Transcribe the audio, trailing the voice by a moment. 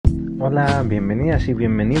Hola, bienvenidas y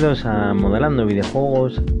bienvenidos a Modelando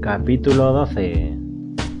Videojuegos, capítulo 12.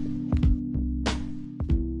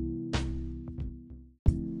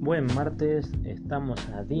 Buen martes, estamos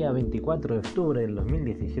a día 24 de octubre del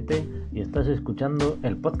 2017 y estás escuchando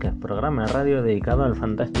el podcast, programa de radio dedicado al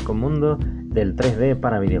fantástico mundo del 3D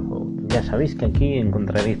para videojuegos. Ya sabéis que aquí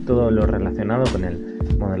encontraréis todo lo relacionado con el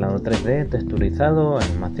modelado 3D, texturizado,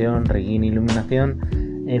 animación, rigging, iluminación,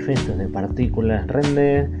 efectos de partículas,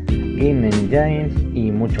 render, game engines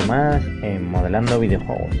y mucho más en Modelando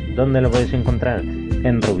Videojuegos. ¿Dónde lo podéis encontrar?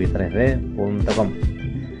 En ruby3d.com.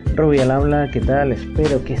 Ruby al habla, ¿qué tal?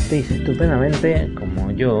 Espero que estéis estupendamente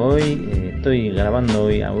como yo hoy. Estoy grabando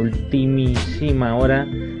hoy a ultimísima hora,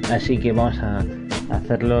 así que vamos a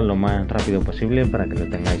hacerlo lo más rápido posible para que lo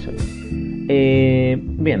tengáis hoy.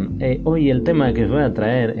 Hoy el tema que os voy a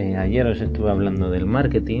traer, ayer os estuve hablando del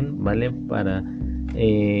marketing, ¿vale? Para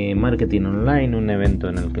marketing online, un evento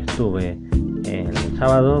en el que estuve el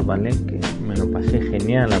sábado, ¿vale? Que me lo pasé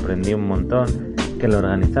genial, aprendí un montón, que lo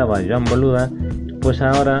organizaba Joan Boluda. Pues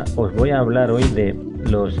ahora os voy a hablar hoy de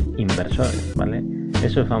los inversores, ¿vale?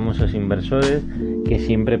 Esos famosos inversores que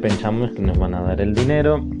siempre pensamos que nos van a dar el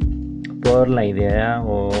dinero por la idea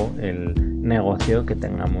o el negocio que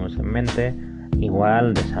tengamos en mente,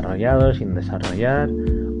 igual desarrollado, sin desarrollar,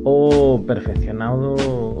 o perfeccionado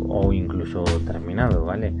o incluso terminado,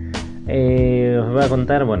 ¿vale? Os voy a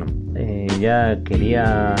contar, ya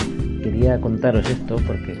quería contaros esto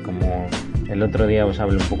porque como el otro día os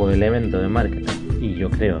hablé un poco del evento de marketing y yo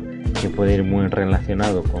creo que puede ir muy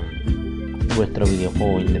relacionado con vuestro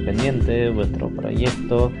videojuego independiente, vuestro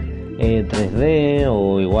proyecto 3D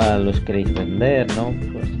o igual los queréis vender, ¿no?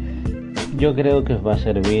 Pues yo creo que os va a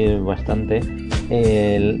servir bastante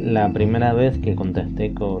la primera vez que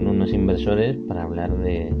contacté con unos inversores para hablar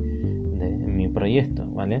de mi proyecto,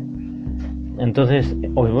 ¿vale? Entonces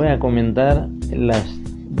os voy a comentar las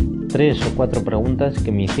 3 o 4 preguntas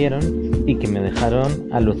que me hicieron y que me dejaron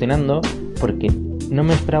alucinando porque no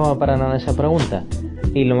me esperaba para nada esa pregunta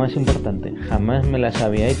y lo más importante, jamás me las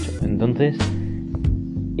había hecho. Entonces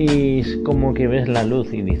es como que ves la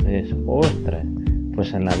luz y dices, ostras,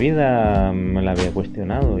 pues en la vida me la había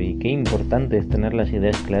cuestionado y qué importante es tener las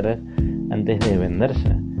ideas claras antes de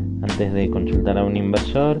venderse, antes de consultar a un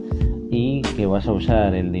inversor y que vas a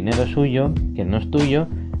usar el dinero suyo, que no es tuyo,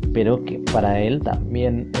 pero que para él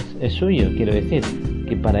también es suyo. Quiero decir,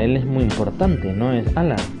 que para él es muy importante, no es,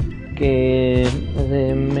 que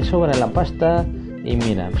me sobra la pasta y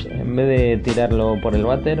mira, pues, en vez de tirarlo por el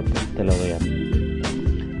váter, pues te lo doy a ti.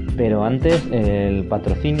 Pero antes, el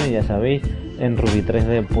patrocinio, ya sabéis, en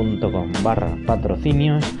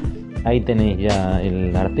ruby3d.com/patrocinios, ahí tenéis ya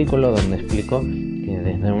el artículo donde explico que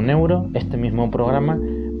desde €1, este mismo programa,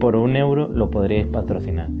 por €1 lo podríais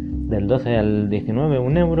patrocinar. Del 12 al 19,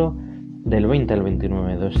 €1, del 20 al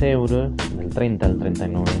 29, €2, del 30 al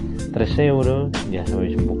 39, €3, ya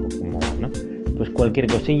sabéis un poco cómo va, ¿no? Pues cualquier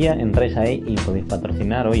cosilla, entráis ahí y podéis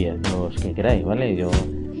patrocinar, oye, los que queráis, ¿vale? Yo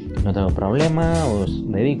no tengo problema, os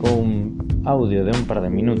dedico un audio de un par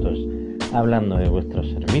de minutos hablando de vuestros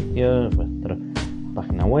servicios, vuestra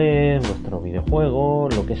página web, vuestro videojuego,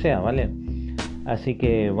 lo que sea, ¿vale? Así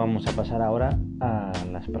que vamos a pasar ahora a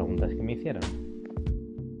las preguntas que me hicieron.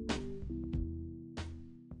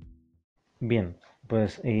 Bien,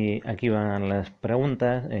 pues aquí van las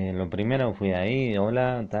preguntas. Lo primero fui ahí,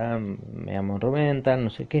 hola, tal, me llamo Rubén, tal, no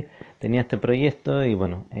sé qué. Tenía este proyecto y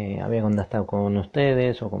bueno, había contactado con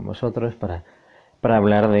ustedes o con vosotros para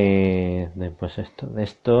hablar pues de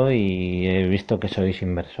esto y he visto que sois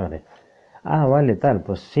inversores. Ah, vale, tal,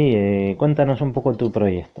 pues sí, cuéntanos un poco tu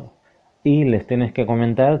proyecto. Y les tienes que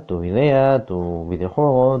comentar tu idea, tu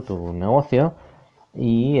videojuego, tu negocio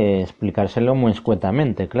y explicárselo muy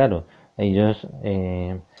escuetamente, claro. Ellos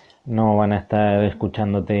no van a estar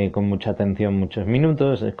escuchándote con mucha atención muchos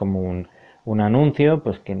minutos, es como un anuncio,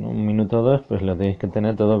 pues que en 1 minuto o 2 pues lo tenéis que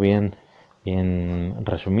tener todo bien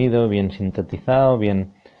resumido, bien sintetizado,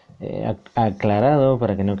 bien aclarado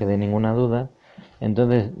para que no quede ninguna duda.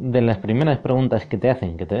 Entonces, de las primeras preguntas que te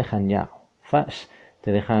hacen, que te dejan ya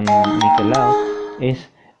te dejan niquelado,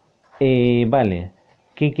 es, vale,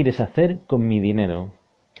 ¿qué quieres hacer con mi dinero?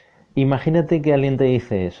 Imagínate que alguien te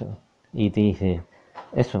dice eso y te dice,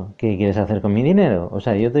 eso, ¿qué quieres hacer con mi dinero? O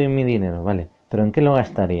sea, yo te doy mi dinero, vale, pero ¿en qué lo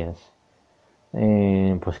gastarías?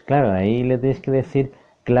 Pues claro, ahí le tienes que decir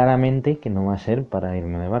claramente que no va a ser para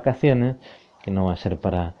irme de vacaciones, que no va a ser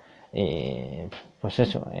para, pues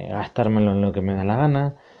eso, gastármelo en lo que me da la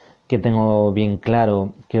gana, que tengo bien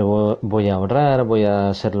claro que voy a ahorrar, voy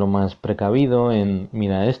a ser lo más precavido en,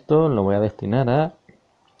 mira, esto lo voy a destinar a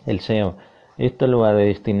el SEO, esto lo voy a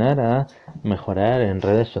destinar a mejorar en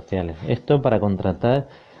redes sociales. Esto para contratar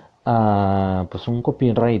a pues un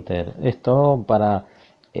copywriter. Esto para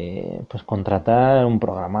pues contratar un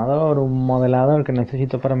programador, un modelador que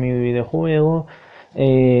necesito para mi videojuego.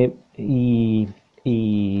 eh, y,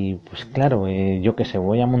 y pues claro, yo que sé,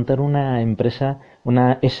 voy a montar una empresa,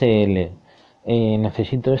 una SL.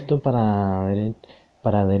 Necesito esto para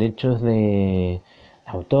derechos de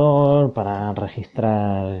autor, para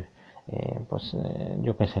registrar,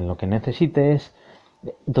 yo qué sé, lo que necesites.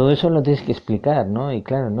 Todo eso lo tienes que explicar, ¿no? Y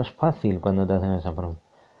claro, no es fácil cuando te hacen esa pregunta.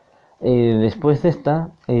 Después de esta,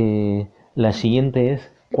 la siguiente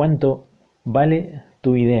es, ¿cuánto vale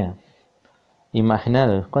tu idea?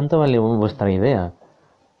 Imaginaros, ¿cuánto vale vuestra idea?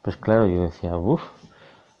 Pues claro, yo decía, uff,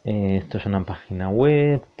 esto es una página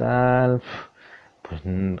web, tal. Pues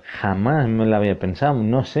jamás me lo había pensado,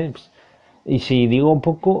 no sé. Y si digo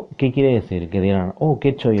poco, ¿qué quiere decir? Que digan, oh,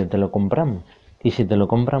 qué chollo, te lo compramos. Y si te lo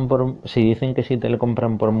compran si dicen que si te lo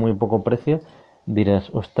compran por muy poco precio, dirás,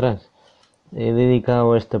 ostras, he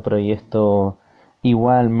dedicado a este proyecto,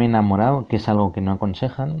 igual me he enamorado, que es algo que no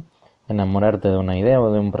aconsejan, enamorarte de una idea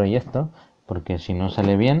o de un proyecto, porque si no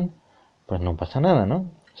sale bien, pues no pasa nada, ¿no?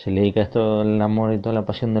 Si le dedicas todo el amor y toda la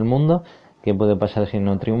pasión del mundo, ¿qué puede pasar si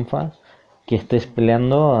no triunfas? Que estés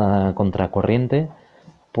peleando a contracorriente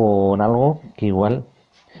por algo que igual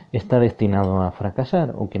está destinado a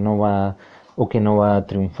fracasar o que no va a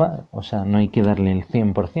triunfar. O sea, no hay que darle el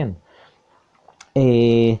 100%.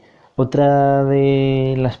 Eh, Otra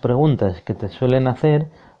de las preguntas que te suelen hacer,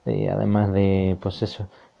 además de, pues eso,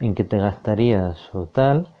 en qué te gastarías o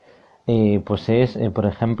tal, pues es, por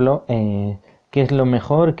ejemplo, ¿qué es lo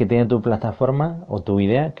mejor que tiene tu plataforma o tu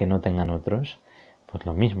idea que no tengan otros? Pues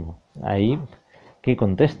lo mismo. Ahí, ¿qué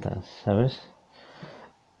contestas? ¿Sabes?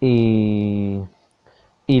 Y,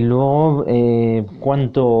 y luego,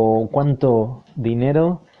 ¿cuánto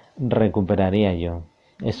dinero recuperaría yo?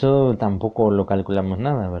 Eso tampoco lo calculamos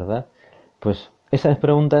nada, ¿verdad? Pues esas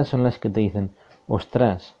preguntas son las que te dicen,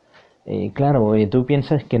 ostras, claro, tú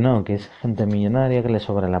piensas que no, que es gente millonaria, que le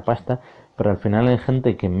sobra la pasta, pero al final hay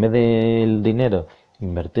gente que en vez del dinero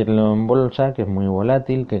invertirlo en bolsa, que es muy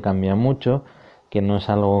volátil, que cambia mucho, que no es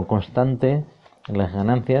algo constante, las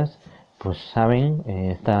ganancias, pues saben,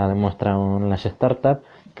 está demostrado en las startups,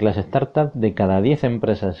 que las startups de cada 10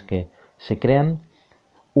 empresas que se crean,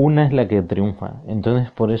 una es la que triunfa. Entonces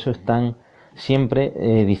por eso están siempre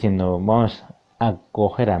diciendo, vamos a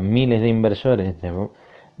coger a miles de inversores,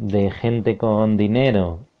 de gente con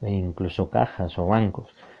dinero, e incluso cajas o bancos.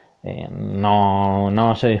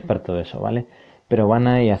 No soy experto de eso, ¿vale? Pero van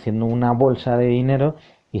ahí haciendo una bolsa de dinero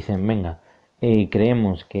y dicen, venga,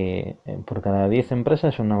 creemos que por cada 10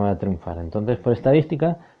 empresas una va a triunfar. Entonces, por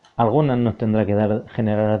estadística, algunas nos tendrá que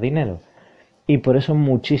generar dinero. Y por eso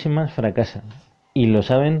muchísimas fracasan. Y lo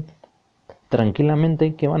saben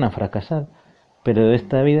tranquilamente que van a fracasar. Pero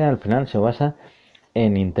esta vida al final se basa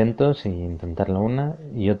en intentos y intentarlo una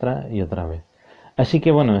y otra vez. Así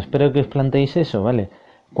que bueno, espero que os planteéis eso, ¿vale?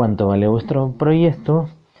 ¿Cuánto vale vuestro proyecto?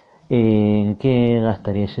 ¿En qué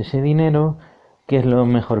gastaríais ese dinero? ¿Qué es lo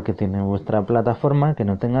mejor que tiene vuestra plataforma que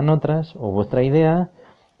no tengan otras? ¿O vuestra idea?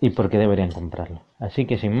 ¿Y por qué deberían comprarlo? Así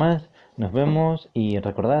que sin más, nos vemos y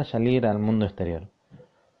recordad salir al mundo exterior.